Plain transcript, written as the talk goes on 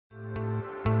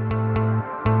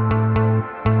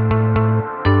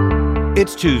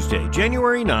It's Tuesday,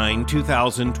 January 9,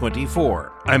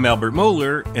 2024. I'm Albert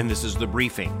Mohler, and this is The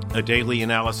Briefing, a daily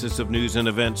analysis of news and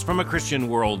events from a Christian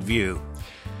worldview.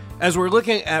 As we're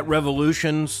looking at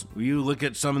revolutions, you look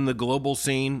at some in the global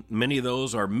scene, many of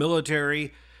those are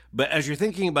military, but as you're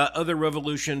thinking about other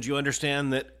revolutions, you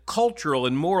understand that cultural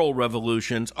and moral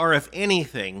revolutions are, if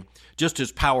anything, just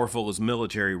as powerful as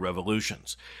military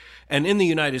revolutions. And in the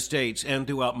United States and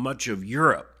throughout much of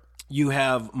Europe, you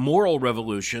have moral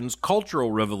revolutions,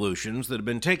 cultural revolutions that have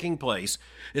been taking place,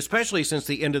 especially since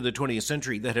the end of the 20th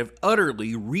century, that have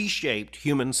utterly reshaped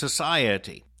human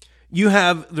society. You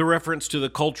have the reference to the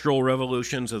cultural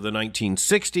revolutions of the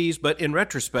 1960s, but in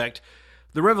retrospect,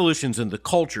 the revolutions in the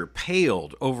culture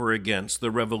paled over against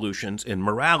the revolutions in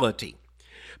morality.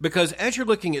 Because as you're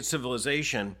looking at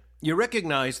civilization, you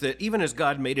recognize that even as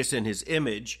God made us in his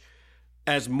image,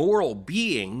 as moral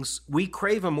beings, we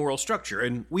crave a moral structure,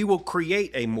 and we will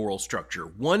create a moral structure,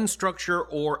 one structure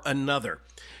or another.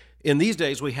 In these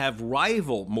days, we have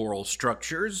rival moral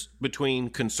structures between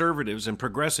conservatives and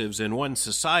progressives in one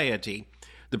society.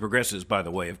 The progressives, by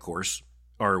the way, of course,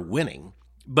 are winning.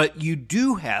 But you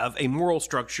do have a moral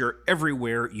structure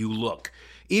everywhere you look.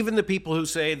 Even the people who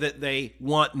say that they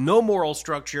want no moral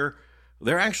structure,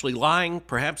 they're actually lying,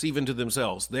 perhaps even to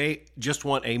themselves. They just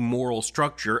want a moral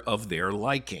structure of their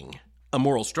liking, a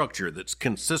moral structure that's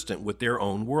consistent with their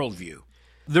own worldview.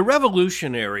 The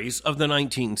revolutionaries of the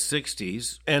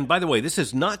 1960s, and by the way, this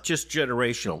is not just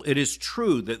generational. It is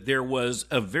true that there was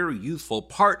a very youthful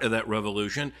part of that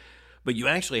revolution, but you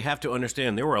actually have to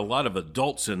understand there were a lot of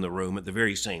adults in the room at the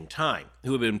very same time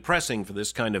who had been pressing for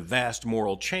this kind of vast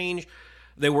moral change.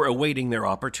 They were awaiting their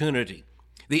opportunity.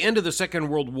 The end of the Second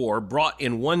World War brought,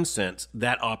 in one sense,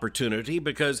 that opportunity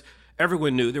because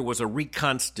everyone knew there was a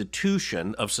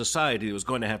reconstitution of society that was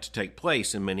going to have to take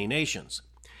place in many nations.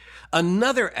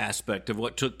 Another aspect of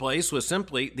what took place was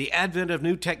simply the advent of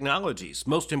new technologies,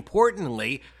 most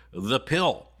importantly, the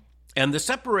pill, and the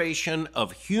separation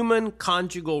of human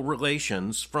conjugal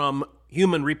relations from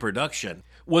human reproduction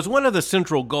was one of the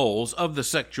central goals of the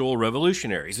sexual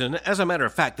revolutionaries. And as a matter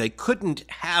of fact, they couldn't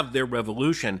have their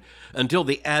revolution until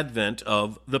the advent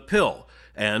of the pill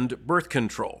and birth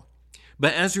control.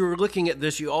 But as you were looking at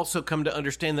this, you also come to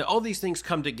understand that all these things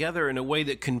come together in a way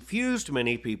that confused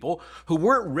many people who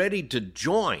weren't ready to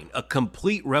join a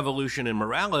complete revolution in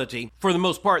morality. For the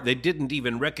most part, they didn't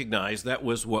even recognize that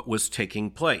was what was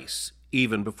taking place,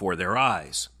 even before their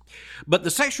eyes. But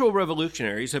the sexual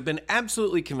revolutionaries have been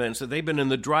absolutely convinced that they've been in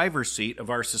the driver's seat of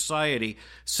our society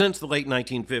since the late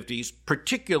 1950s,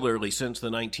 particularly since the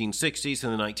 1960s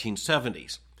and the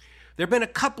 1970s. There have been a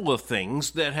couple of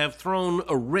things that have thrown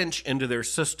a wrench into their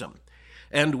system.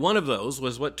 And one of those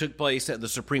was what took place at the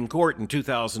Supreme Court in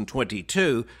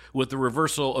 2022 with the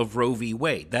reversal of Roe v.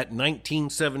 Wade, that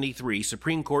 1973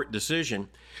 Supreme Court decision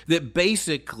that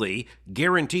basically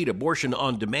guaranteed abortion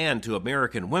on demand to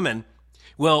American women.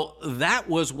 Well, that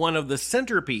was one of the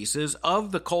centerpieces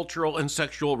of the cultural and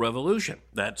sexual revolution.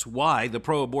 That's why the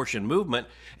pro-abortion movement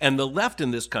and the left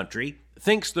in this country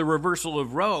thinks the reversal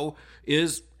of Roe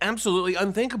is absolutely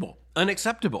unthinkable,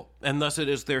 unacceptable, and thus it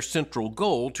is their central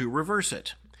goal to reverse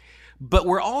it. But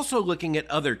we're also looking at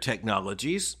other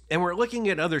technologies, and we're looking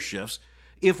at other shifts.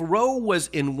 If Roe was,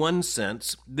 in one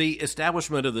sense, the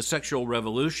establishment of the sexual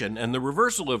revolution, and the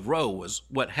reversal of Roe was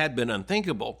what had been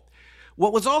unthinkable,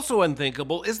 what was also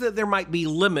unthinkable is that there might be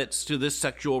limits to this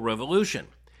sexual revolution.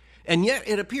 And yet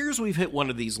it appears we've hit one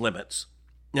of these limits.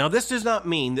 Now, this does not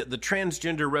mean that the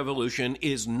transgender revolution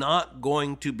is not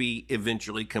going to be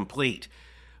eventually complete.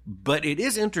 But it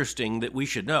is interesting that we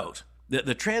should note that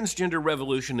the transgender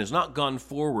revolution has not gone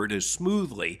forward as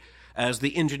smoothly as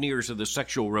the engineers of the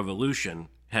sexual revolution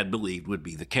had believed would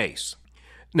be the case.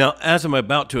 Now, as I'm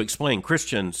about to explain,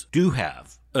 Christians do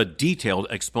have a detailed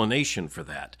explanation for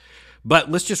that.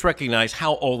 But let's just recognize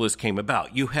how all this came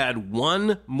about. You had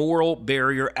one moral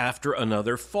barrier after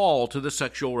another fall to the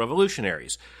sexual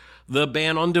revolutionaries. The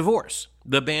ban on divorce,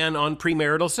 the ban on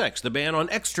premarital sex, the ban on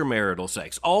extramarital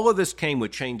sex. All of this came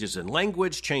with changes in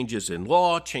language, changes in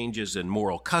law, changes in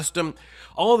moral custom.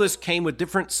 All of this came with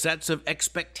different sets of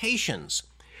expectations.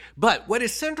 But what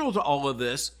is central to all of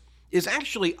this is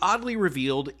actually oddly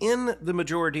revealed in the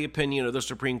majority opinion of the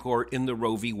Supreme Court in the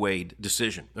Roe v. Wade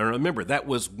decision. Now remember, that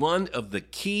was one of the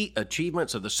key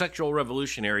achievements of the sexual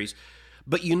revolutionaries.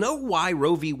 But you know why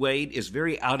Roe v. Wade is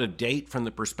very out of date from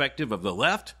the perspective of the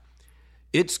left?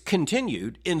 Its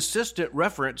continued, insistent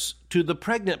reference to the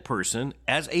pregnant person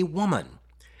as a woman.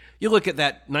 You look at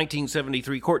that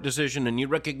 1973 court decision and you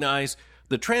recognize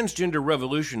The transgender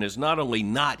revolution is not only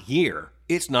not here,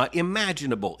 it's not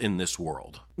imaginable in this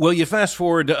world. Well, you fast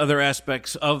forward to other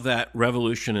aspects of that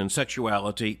revolution in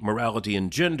sexuality, morality,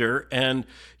 and gender, and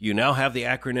you now have the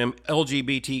acronym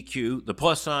LGBTQ, the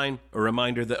plus sign, a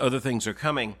reminder that other things are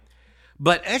coming.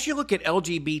 But as you look at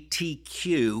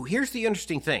LGBTQ, here's the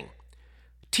interesting thing.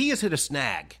 T has hit a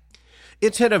snag.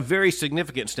 It's hit a very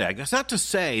significant snag. That's not to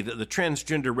say that the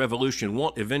transgender revolution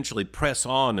won't eventually press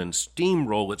on and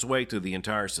steamroll its way through the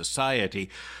entire society,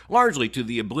 largely to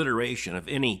the obliteration of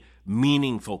any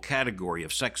meaningful category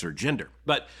of sex or gender.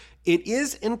 But it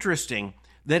is interesting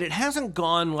that it hasn't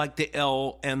gone like the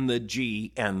L and the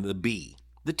G and the B.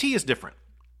 The T is different.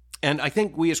 And I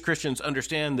think we as Christians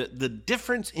understand that the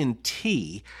difference in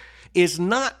T is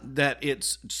not that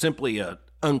it's simply a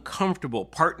uncomfortable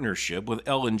partnership with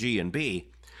L and G and B,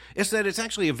 it's that it's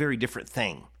actually a very different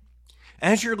thing.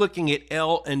 As you're looking at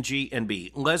L and G and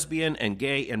B, lesbian and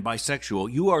gay and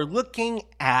bisexual, you are looking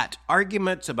at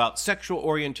arguments about sexual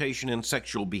orientation and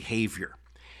sexual behavior.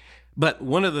 But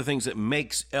one of the things that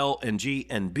makes L and G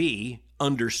and B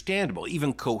understandable,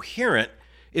 even coherent,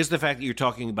 is the fact that you're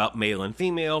talking about male and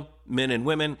female, men and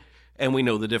women, and we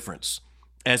know the difference.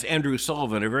 As Andrew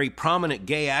Sullivan, a very prominent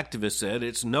gay activist, said,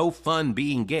 it's no fun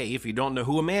being gay if you don't know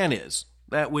who a man is.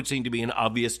 That would seem to be an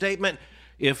obvious statement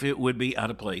if it would be out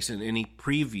of place in any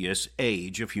previous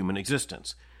age of human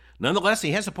existence. Nonetheless,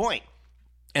 he has a point.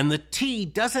 And the T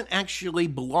doesn't actually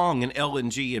belong in L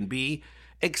and G and B,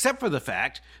 except for the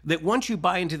fact that once you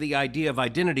buy into the idea of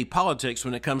identity politics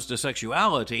when it comes to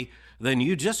sexuality, then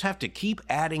you just have to keep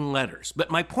adding letters.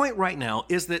 But my point right now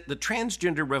is that the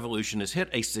transgender revolution has hit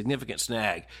a significant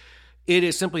snag. It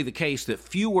is simply the case that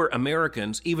fewer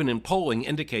Americans, even in polling,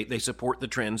 indicate they support the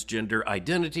transgender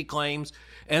identity claims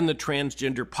and the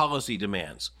transgender policy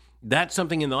demands. That's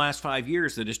something in the last 5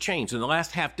 years that has changed. In the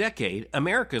last half decade,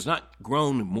 America has not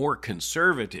grown more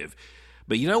conservative.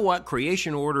 But you know what?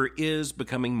 Creation order is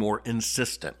becoming more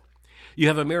insistent. You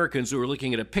have Americans who are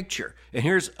looking at a picture, and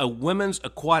here's a women's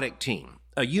aquatic team,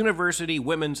 a university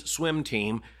women's swim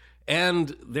team,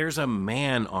 and there's a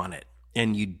man on it.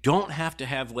 And you don't have to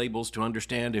have labels to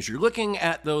understand as you're looking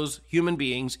at those human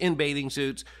beings in bathing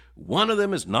suits, one of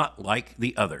them is not like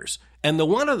the others. And the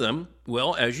one of them,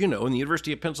 well, as you know, in the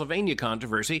University of Pennsylvania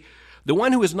controversy, the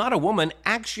one who is not a woman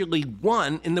actually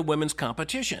won in the women's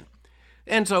competition.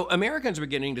 And so Americans are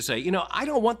beginning to say, I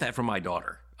don't want that for my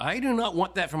daughter. I do not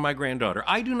want that for my granddaughter.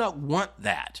 I do not want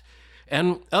that.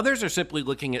 And others are simply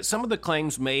looking at some of the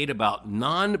claims made about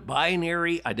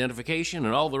non-binary identification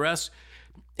and all the rest.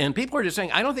 And people are just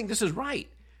saying, I don't think this is right.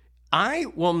 I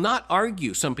will not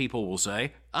argue, some people will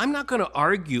say. I'm not going to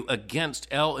argue against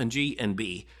L and G and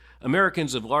B.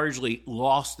 Americans have largely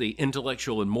lost the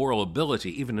intellectual and moral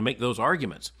ability even to make those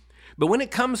arguments. But when it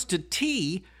comes to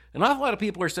T, an awful lot of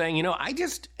people are saying, I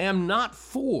just am not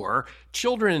for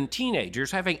children and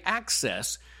teenagers having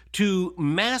access to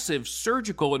massive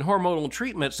surgical and hormonal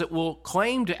treatments that will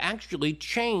claim to actually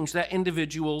change that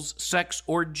individual's sex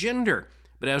or gender.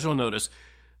 But as you'll notice,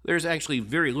 there's actually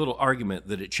very little argument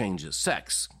that it changes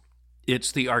sex.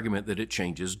 It's the argument that it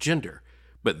changes gender.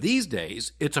 But these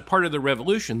days, it's a part of the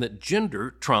revolution that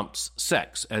gender trumps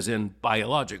sex, as in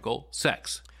biological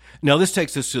sex. Now, this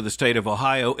takes us to the state of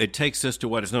Ohio. It takes us to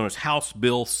what is known as House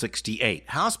Bill 68.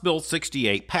 House Bill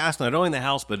 68 passed not only in the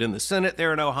House, but in the Senate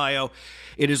there in Ohio.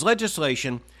 It is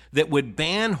legislation that would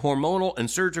ban hormonal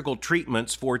and surgical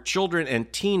treatments for children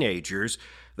and teenagers,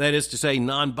 that is to say,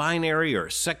 non-binary or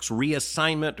sex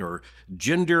reassignment or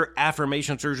gender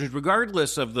affirmation surgeries,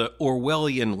 regardless of the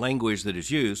Orwellian language that is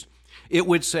used. It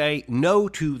would say no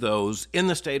to those in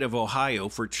the state of Ohio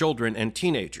for children and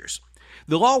teenagers.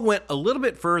 The law went a little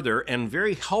bit further and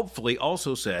very helpfully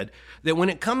also said that when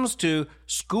it comes to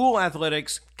school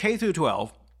athletics, K through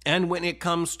 12, and when it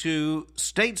comes to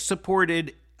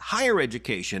state-supported higher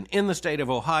education in the state of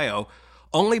Ohio,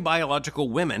 only biological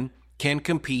women can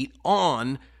compete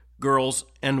on girls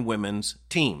and women's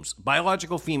teams.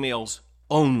 Biological females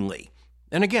only.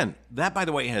 And again, that, by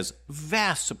the way, has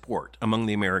vast support among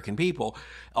the American people,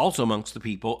 also amongst the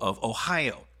people of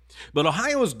Ohio. But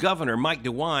Ohio's governor, Mike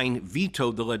DeWine,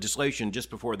 vetoed the legislation just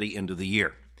before the end of the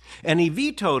year. And he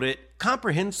vetoed it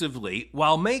comprehensively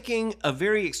while making a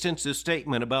very extensive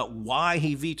statement about why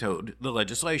he vetoed the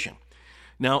legislation.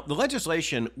 Now, the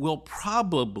legislation will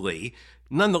probably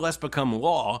nonetheless become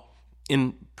law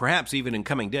perhaps even in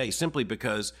coming days, simply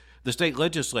because the state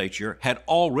legislature had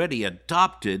already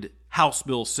adopted House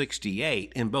Bill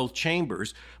 68 in both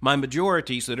chambers by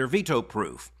majorities that are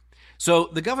veto-proof. So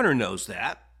the governor knows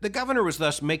that. The governor was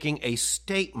thus making a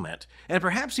statement, and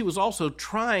perhaps he was also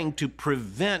trying to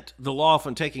prevent the law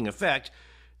from taking effect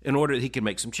in order that he can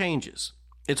make some changes.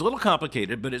 It's a little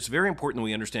complicated, but it's very important that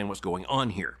we understand what's going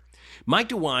on here. Mike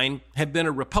DeWine had been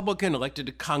a Republican elected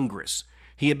to Congress.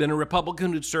 He had been a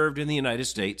Republican who'd served in the United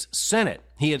States Senate.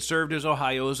 He had served as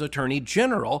Ohio's Attorney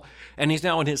General, and he's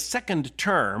now in his second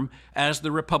term as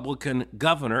the Republican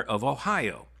governor of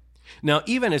Ohio. Now,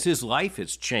 even as his life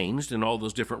has changed in all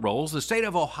those different roles, the state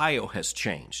of Ohio has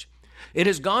changed. It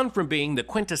has gone from being the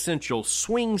quintessential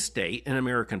swing state in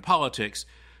American politics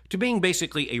to being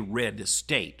basically a red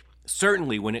state,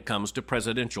 certainly when it comes to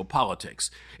presidential politics.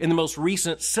 In the most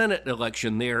recent Senate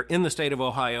election there in the state of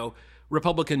Ohio,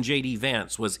 Republican J.D.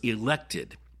 Vance was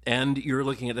elected. And you're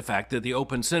looking at the fact that the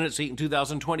open Senate seat in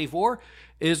 2024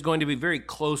 is going to be very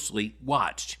closely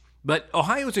watched. But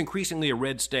Ohio is increasingly a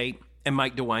red state, and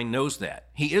Mike DeWine knows that.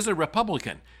 He is a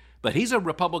Republican, but he's a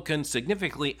Republican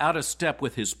significantly out of step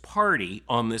with his party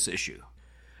on this issue.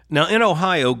 Now, in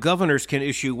Ohio, governors can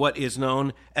issue what is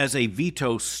known as a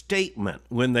veto statement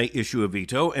when they issue a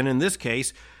veto, and in this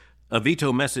case, a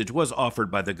veto message was offered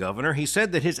by the governor. He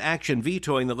said that his action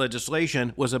vetoing the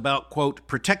legislation was about, quote,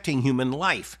 protecting human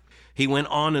life. He went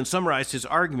on and summarized his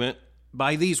argument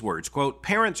by these words, quote,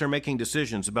 parents are making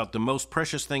decisions about the most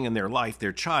precious thing in their life,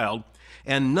 their child,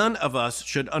 and none of us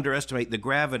should underestimate the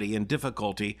gravity and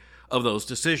difficulty of those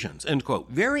decisions, end quote.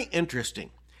 Very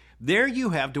interesting. There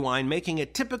you have DeWine making a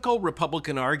typical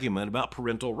Republican argument about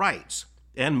parental rights.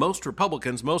 And most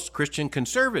Republicans, most Christian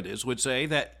conservatives would say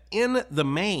that in the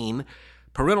main,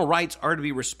 parental rights are to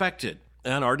be respected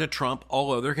and are to trump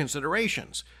all other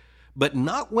considerations. But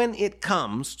not when it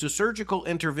comes to surgical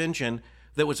intervention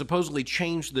that would supposedly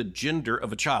change the gender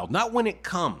of a child. Not when it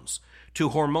comes to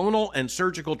hormonal and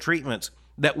surgical treatments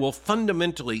that will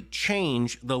fundamentally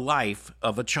change the life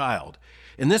of a child.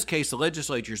 In this case, the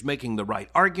legislature's making the right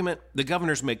argument, the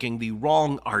governor's making the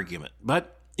wrong argument.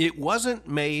 But it wasn't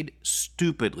made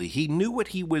stupidly. He knew what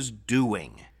he was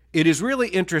doing. It is really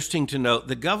interesting to note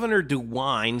that Governor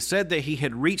DeWine said that he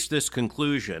had reached this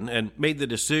conclusion and made the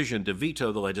decision to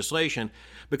veto the legislation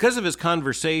because of his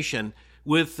conversation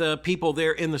with people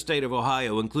there in the state of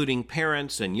Ohio, including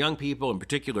parents and young people, in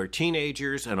particular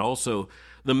teenagers, and also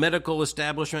the medical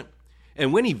establishment.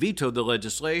 And when he vetoed the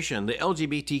legislation, the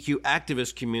LGBTQ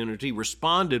activist community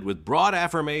responded with broad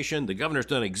affirmation. The governor's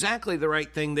done exactly the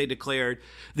right thing, they declared.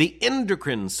 The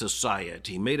Endocrine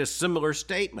Society made a similar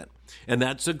statement, and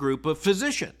that's a group of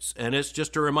physicians. And it's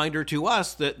just a reminder to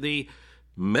us that the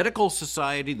medical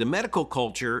society, the medical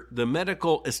culture, the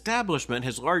medical establishment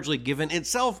has largely given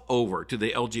itself over to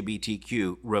the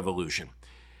LGBTQ revolution.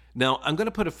 Now, I'm going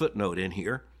to put a footnote in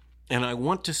here, and I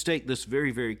want to state this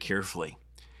very, very carefully.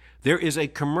 There is a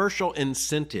commercial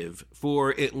incentive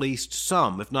for at least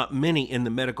some, if not many, in the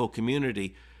medical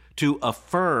community to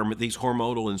affirm these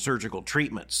hormonal and surgical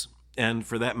treatments. And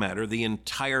for that matter, the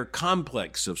entire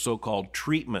complex of so-called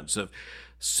treatments of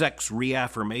sex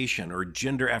reaffirmation or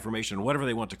gender affirmation, whatever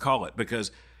they want to call it,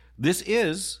 because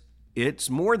it's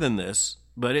more than this,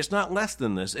 but it's not less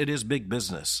than this. It is big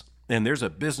business. And there's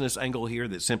a business angle here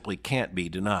that simply can't be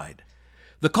denied.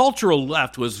 The cultural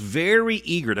left was very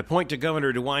eager to point to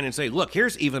Governor DeWine and say, look,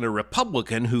 here's even a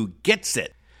Republican who gets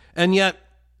it. And yet,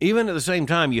 even at the same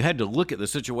time, you had to look at the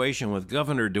situation with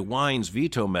Governor DeWine's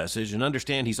veto message and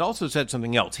understand he's also said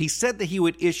something else. He said that he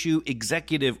would issue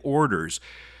executive orders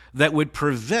that would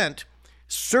prevent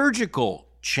surgical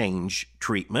change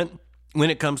treatment when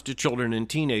it comes to children and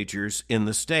teenagers in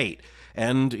the state.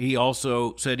 And he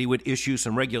also said he would issue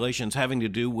some regulations having to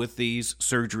do with these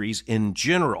surgeries in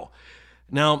general.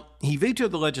 Now, he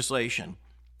vetoed the legislation,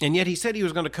 and yet he said he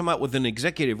was going to come out with an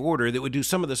executive order that would do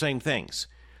some of the same things.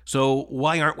 So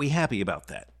why aren't we happy about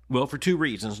that? Well, for two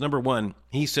reasons. Number one,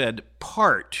 he said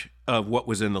part of what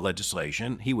was in the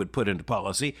legislation he would put into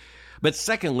policy. But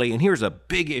secondly, and here's a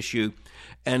big issue,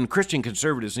 and Christian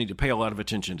conservatives need to pay a lot of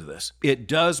attention to this. It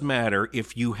does matter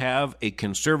if you have a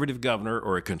conservative governor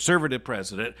or a conservative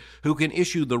president who can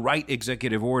issue the right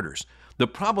executive orders. The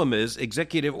problem is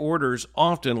executive orders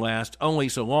often last only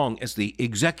so long as the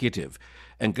executive,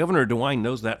 and Governor DeWine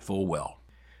knows that full well.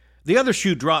 The other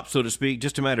shoe dropped, so to speak,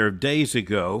 just a matter of days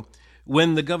ago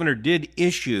when the governor did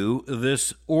issue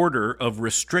this order of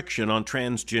restriction on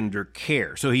transgender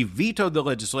care. So he vetoed the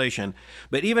legislation,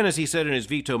 but even as he said in his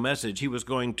veto message he was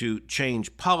going to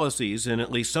change policies in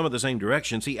at least some of the same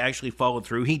directions, he actually followed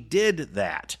through. He did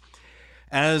that.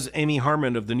 As Amy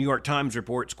Harmon of the New York Times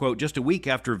reports, quote, just a week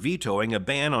after vetoing a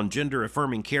ban on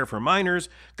gender-affirming care for minors,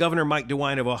 Governor Mike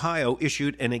DeWine of Ohio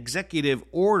issued an executive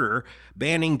order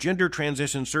banning gender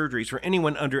transition surgeries for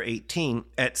anyone under 18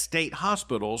 at state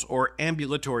hospitals or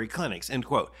ambulatory clinics, end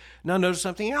quote. Now notice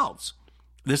something else.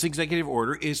 This executive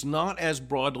order is not as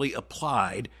broadly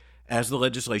applied as the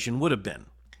legislation would have been.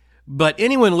 But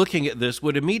anyone looking at this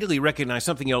would immediately recognize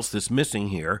something else that's missing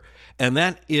here, and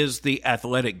that is the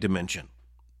athletic dimension.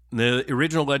 The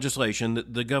original legislation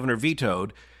that the governor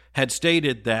vetoed had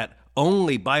stated that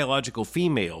only biological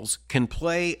females can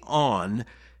play on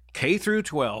K through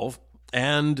 12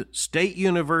 and state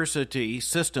university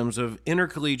systems of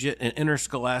intercollegiate and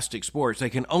interscholastic sports. They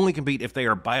can only compete if they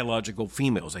are biological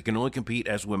females. They can only compete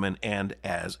as women and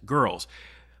as girls.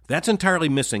 That's entirely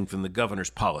missing from the governor's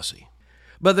policy.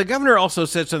 But the governor also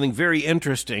said something very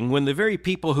interesting. When the very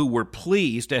people who were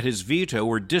pleased at his veto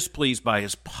were displeased by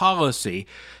his policy,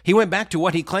 he went back to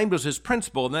what he claimed was his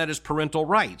principle, and that is parental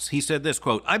rights. He said this,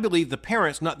 quote, "I believe the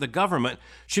parents, not the government,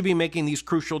 should be making these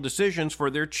crucial decisions for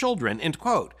their children," end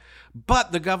quote.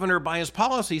 But the governor, by his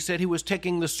policy, said he was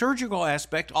taking the surgical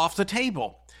aspect off the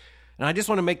table. And I just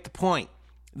want to make the point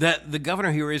that the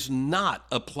governor here is not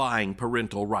applying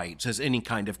parental rights as any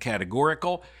kind of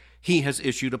categorical. He has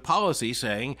issued a policy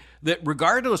saying that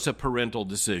regardless of parental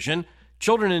decision,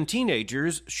 children and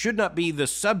teenagers should not be the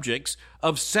subjects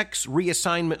of sex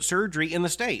reassignment surgery in the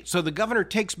state. So the governor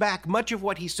takes back much of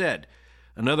what he said.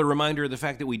 Another reminder of the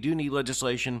fact that we do need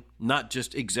legislation, not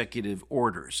just executive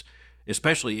orders,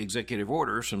 especially executive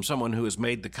orders from someone who has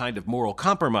made the kind of moral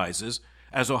compromises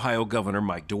as Ohio Governor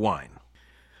Mike DeWine.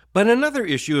 But another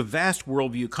issue of vast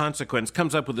worldview consequence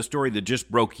comes up with a story that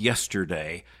just broke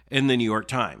yesterday in the New York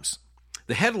Times.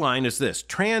 The headline is this: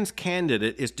 trans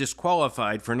candidate is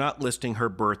disqualified for not listing her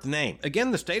birth name.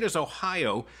 Again, the state is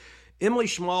Ohio. Emily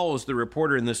Schmall is the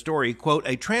reporter in this story. Quote,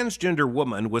 "A transgender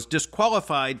woman was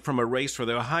disqualified from a race for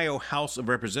the Ohio House of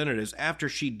Representatives after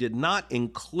she did not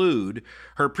include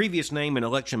her previous name in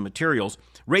election materials,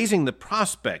 raising the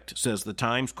prospect," says the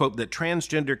Times, quote, "that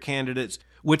transgender candidates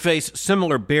would face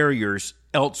similar barriers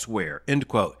elsewhere," end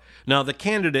quote. Now, the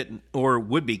candidate, or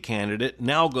would-be candidate,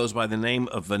 now goes by the name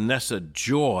of Vanessa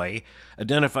Joy,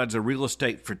 identified as a real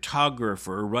estate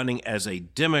photographer running as a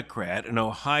Democrat in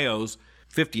Ohio's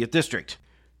 50th district.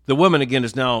 The woman, again,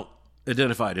 is now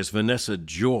identified as Vanessa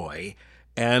Joy,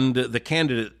 and the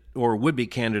candidate, or would-be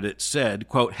candidate, said,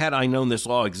 quote, "Had I known this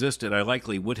law existed, I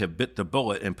likely would have bit the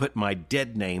bullet and put my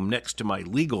dead name next to my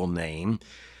legal name."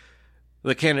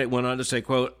 The candidate went on to say,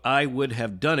 quote, "I would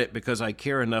have done it because I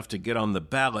care enough to get on the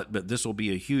ballot, but this will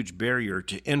be a huge barrier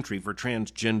to entry for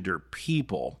transgender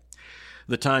people."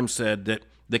 The Times said that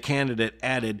the candidate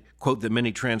added, quote, "that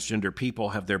many transgender people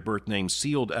have their birth names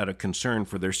sealed out of concern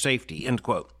for their safety," end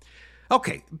quote.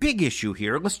 Okay, big issue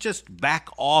here. Let's just back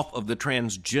off of the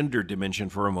transgender dimension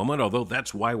for a moment, although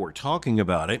that's why we're talking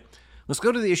about it. Let's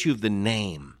go to the issue of the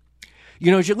name.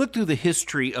 You know, as you look through the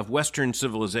history of Western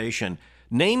civilization,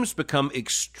 names become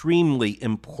extremely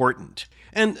important.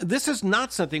 And this is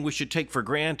not something we should take for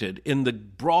granted in the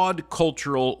broad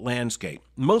cultural landscape.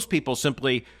 Most people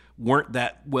simply weren't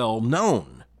that well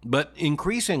known. But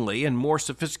increasingly, in more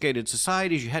sophisticated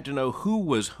societies, you had to know who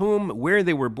was whom, where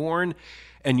they were born,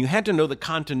 and you had to know the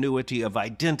continuity of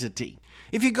identity.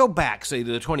 If you go back, say,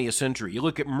 to the 20th century, you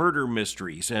look at murder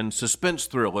mysteries and suspense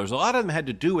thrillers, a lot of them had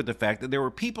to do with the fact that there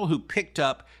were people who picked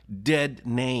up dead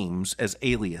names as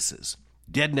aliases.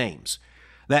 Dead names.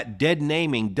 That dead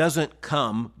naming doesn't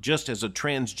come just as a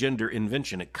transgender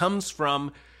invention. It comes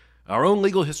from our own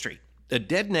legal history. A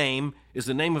dead name is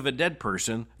the name of a dead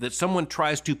person that someone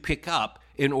tries to pick up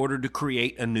in order to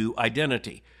create a new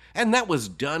identity. And that was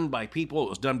done by people. It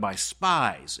was done by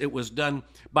spies. It was done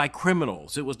by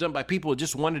criminals. It was done by people who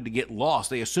just wanted to get lost.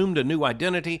 They assumed a new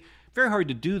identity. Very hard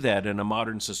to do that in a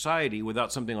modern society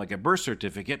without something like a birth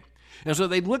certificate. And so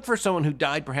they'd look for someone who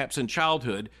died perhaps in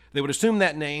childhood. They would assume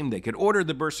that name. They could order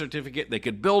the birth certificate. They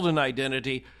could build an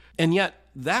identity. And yet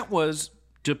that was,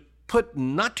 to put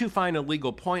not too fine a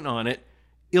legal point on it,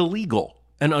 illegal,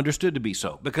 and understood to be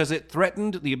so, because it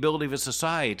threatened the ability of a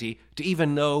society to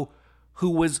even know who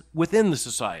was within the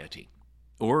society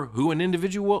or who an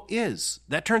individual is.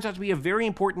 That turns out to be a very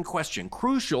important question,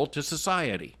 crucial to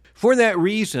society. For that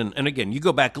reason, and again, you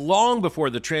go back long before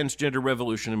the transgender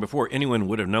revolution and before anyone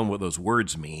would have known what those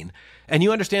words mean, and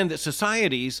you understand that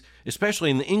societies, especially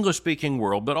in the English-speaking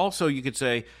world, but also you could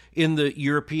say in the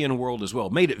European world as well,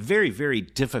 made it very, very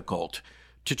difficult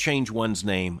to change one's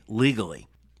name legally.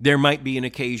 There might be an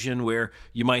occasion where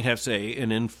you might have, say,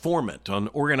 an informant on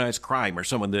organized crime or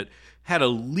someone that had a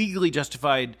legally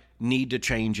justified need to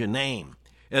change a name.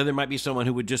 And there might be someone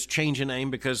who would just change a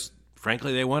name because,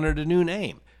 frankly, they wanted a new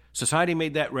name. Society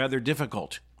made that rather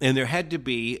difficult, and there had to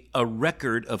be a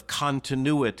record of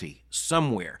continuity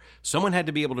somewhere. Someone had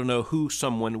to be able to know who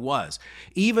someone was.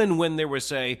 Even when there was,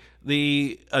 say,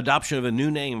 the adoption of a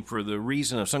new name for the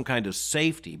reason of some kind of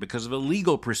safety because of a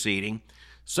legal proceeding,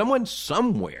 someone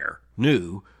somewhere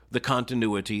knew the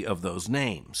continuity of those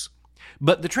names.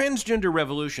 But the transgender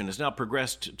revolution has now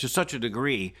progressed to such a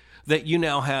degree that you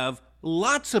now have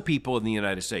lots of people in the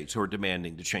United States who are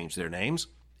demanding to change their names.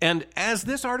 And as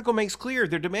this article makes clear,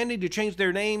 they're demanding to change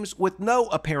their names with no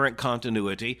apparent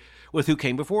continuity with who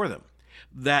came before them.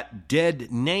 That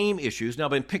dead name issue has now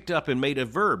been picked up and made a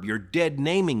verb. You're dead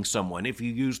naming someone if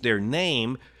you use their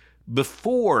name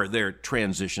before their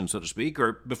transition, so to speak,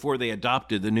 or before they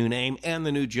adopted the new name and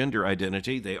the new gender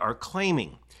identity they are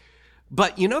claiming.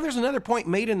 But there's another point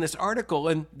made in this article,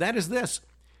 and that is this.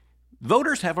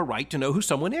 Voters have a right to know who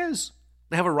someone is.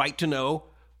 They have a right to know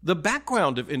the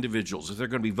background of individuals if they're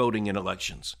going to be voting in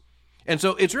elections. And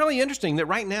so it's really interesting that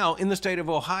right now in the state of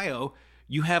Ohio,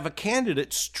 you have a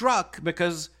candidate struck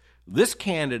because this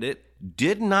candidate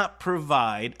did not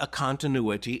provide a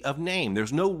continuity of name.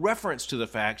 There's no reference to the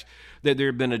fact that there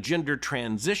had been a gender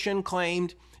transition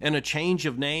claimed and a change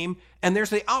of name. And there's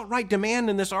the outright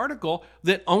demand in this article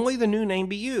that only the new name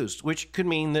be used, which could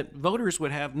mean that voters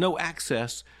would have no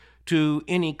access to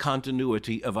any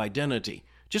continuity of identity.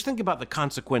 Just think about the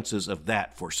consequences of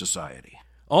that for society.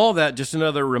 All that, just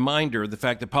another reminder of the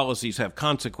fact that policies have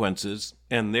consequences,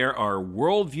 and there are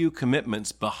worldview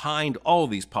commitments behind all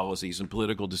these policies and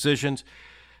political decisions.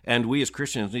 And we as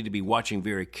Christians need to be watching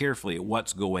very carefully at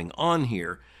what's going on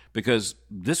here, because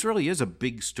this really is a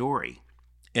big story.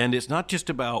 And it's not just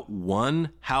about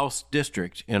one House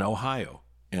district in Ohio,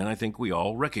 and I think we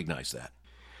all recognize that.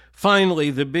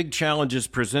 Finally, the big challenges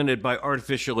presented by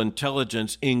artificial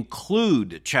intelligence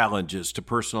include challenges to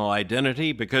personal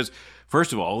identity because,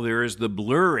 first of all, there is the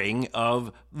blurring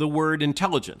of the word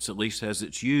intelligence, at least as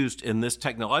it's used in this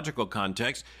technological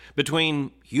context,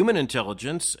 between human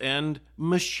intelligence and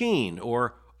machine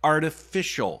or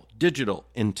artificial digital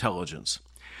intelligence.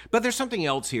 But there's something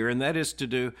else here, and that is to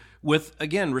do with,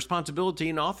 again, responsibility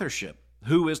and authorship.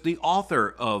 Who is the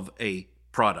author of a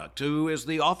product? Who is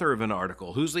the author of an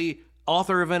article? Who's the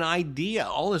author of an idea?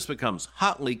 All this becomes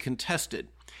hotly contested.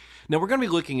 Now, we're going to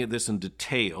be looking at this in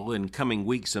detail in coming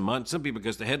weeks and months, simply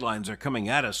because the headlines are coming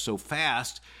at us so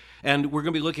fast, and we're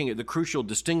going to be looking at the crucial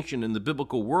distinction in the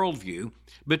biblical worldview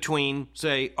between,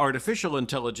 say, artificial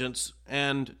intelligence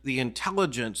and the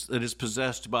intelligence that is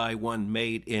possessed by one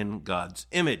made in God's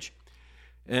image.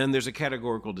 And there's a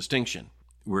categorical distinction.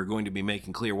 We're going to be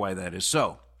making clear why that is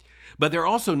so. But there are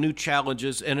also new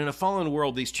challenges, and in a fallen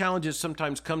world, these challenges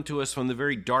sometimes come to us from the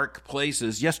very dark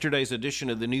places. Yesterday's edition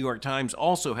of the New York Times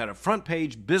also had a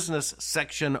front-page business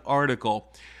section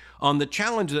article on the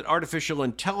challenge that artificial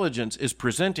intelligence is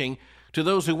presenting to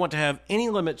those who want to have any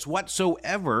limits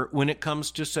whatsoever when it comes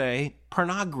to, say,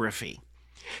 pornography.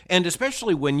 And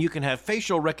especially when you can have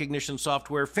facial recognition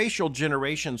software, facial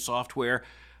generation software,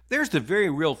 there's the very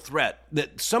real threat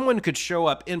that someone could show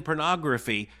up in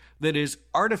pornography that is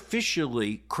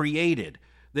artificially created,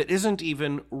 that isn't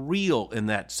even real in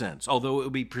that sense, although it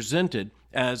would be presented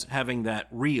as having that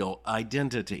real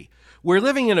identity. We're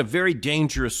living in a very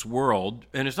dangerous world,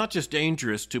 and it's not just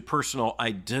dangerous to personal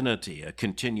identity, a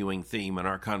continuing theme in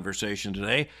our conversation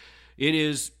today. It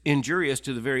is injurious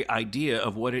to the very idea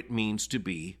of what it means to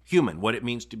be human, what it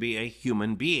means to be a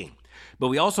human being. But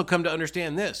we also come to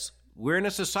understand this. We're in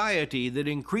a society that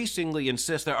increasingly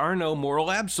insists there are no moral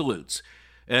absolutes.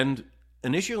 And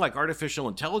an issue like artificial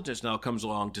intelligence now comes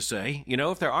along to say,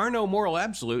 if there are no moral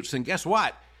absolutes, then guess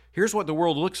what? Here's what the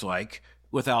world looks like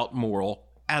without moral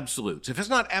absolutes. If it's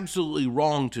not absolutely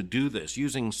wrong to do this,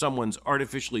 using someone's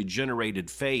artificially generated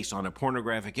face on a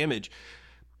pornographic image,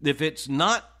 if it's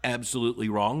not absolutely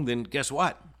wrong, then guess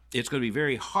what? It's going to be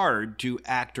very hard to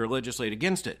act or legislate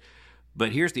against it.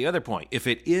 But here's the other point. If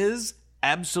it is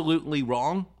absolutely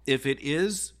wrong, if it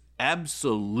is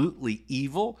absolutely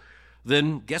evil,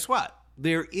 then guess what?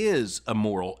 There is a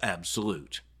moral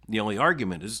absolute. The only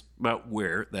argument is about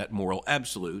where that moral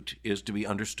absolute is to be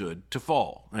understood to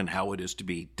fall and how it is to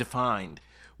be defined.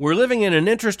 We're living in an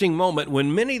interesting moment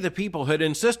when many of the people who had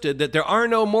insisted that there are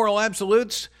no moral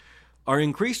absolutes are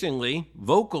increasingly,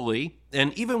 vocally,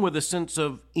 and even with a sense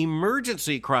of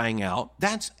emergency crying out,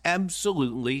 that's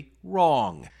absolutely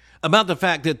wrong. About the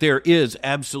fact that there is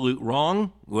absolute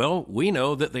wrong, well, we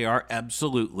know that they are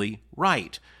absolutely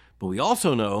right. But we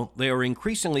also know they are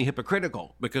increasingly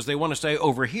hypocritical because they want to say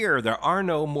over here there are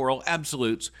no moral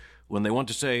absolutes when they want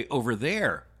to say over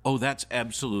there, oh, that's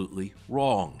absolutely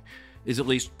wrong. Is at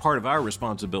least part of our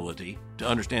responsibility to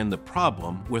understand the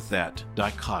problem with that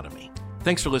dichotomy.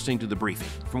 Thanks for listening to The Briefing.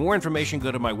 For more information,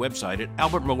 go to my website at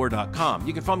albertmohler.com.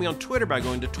 You can follow me on Twitter by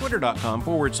going to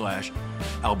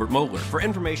twitter.com/Albert Mohler. For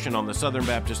information on the Southern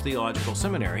Baptist Theological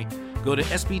Seminary, go to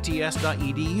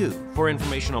sbts.edu. For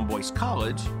information on Boyce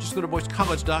College, just go to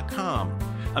boycecollege.com.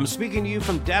 I'm speaking to you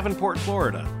from Davenport,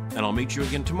 Florida, and I'll meet you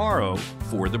again tomorrow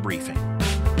for the briefing.